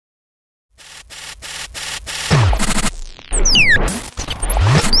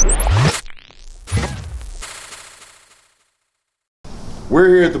We're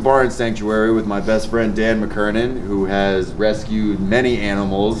here at the Barn Sanctuary with my best friend Dan McKernan, who has rescued many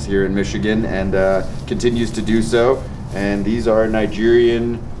animals here in Michigan and continues to do so. And these are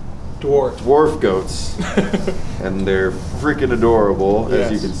Nigerian dwarf goats. And they're freaking adorable,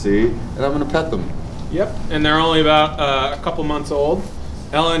 as you can see. And I'm gonna pet them. Yep, and they're only about a couple months old.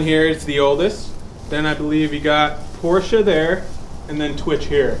 Ellen here is the oldest. Then I believe you got Portia there, and then Twitch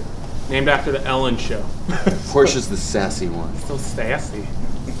here. Named after the Ellen show. Portia's the sassy one. So sassy.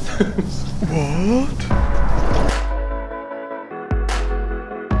 What?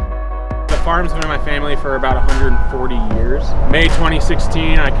 The farm's been in my family for about 140 years. May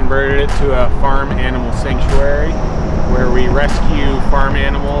 2016, I converted it to a farm animal sanctuary where we rescue farm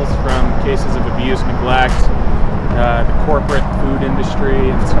animals from cases of abuse, neglect, the corporate food industry,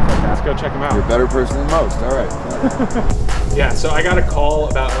 and stuff like that. Let's go check them out. You're a better person than most. All right. Yeah, so I got a call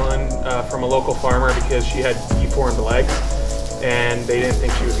about Ellen from a local farmer because she had deformed legs and they didn't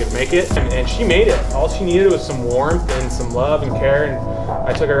think she was gonna make it. And she made it. All she needed was some warmth and some love and care, and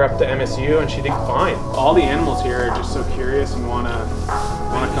I took her up to MSU and she did fine. All the animals here are just so curious and wanna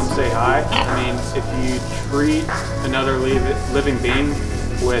come say hi. I mean, if you treat another living being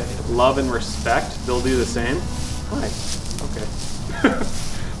with love and respect, they'll do the same. Hi. Okay.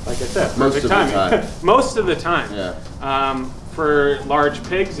 Like I said, perfect timing. Most of the time. Yeah. For large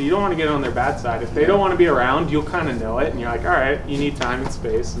pigs, you don't want to get on their bad side. If they don't want to be around, you'll kind of know it, and you're like, all right, you need time and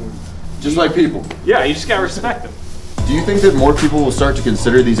space. And just like people. Yeah, you just gotta respect them. Do you think that more people will start to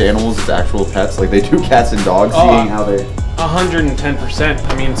consider these animals as actual pets, like they do cats and dogs, seeing how they... 110%.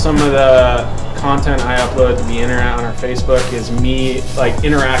 I mean, some of the content I upload to the internet on our Facebook is me like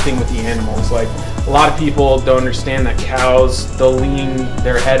interacting with the animals. Like, a lot of people don't understand that cows, they'll lean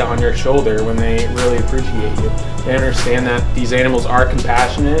their head on your shoulder when they really appreciate you. They understand that these animals are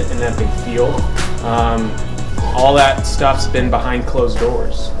compassionate and that they feel. All that stuff's been behind closed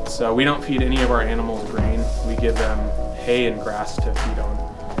doors. So we don't feed any of our animals grain. We give them hay and grass to feed on,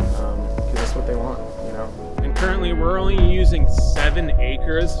 because that's what they want, you know. And currently we're only using 7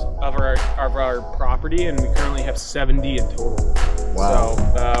 acres of our property, and we currently have 70 in total. Wow.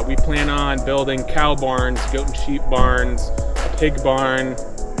 So we plan on building cow barns, goat and sheep barns, a pig barn,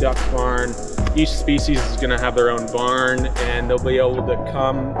 duck barn. Each species is going to have their own barn, and they'll be able to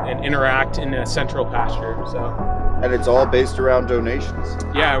come and interact in a central pasture. So. And it's all based around donations.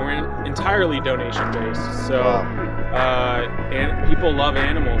 Yeah, we're entirely donation based. So, and people love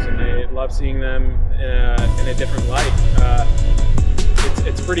animals, and they love seeing them in a different light.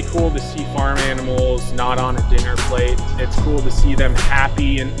 It's pretty cool to see farm animals not on a dinner plate. It's cool to see them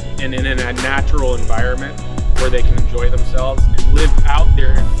happy and in a natural environment where they can enjoy themselves and live out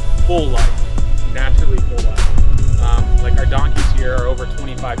their full life, naturally full life. Like our donkeys here are over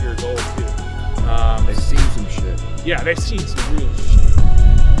 25 years old too. They've seen some shit. Yeah, they've seen some real shit.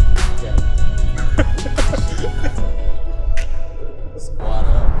 Yeah.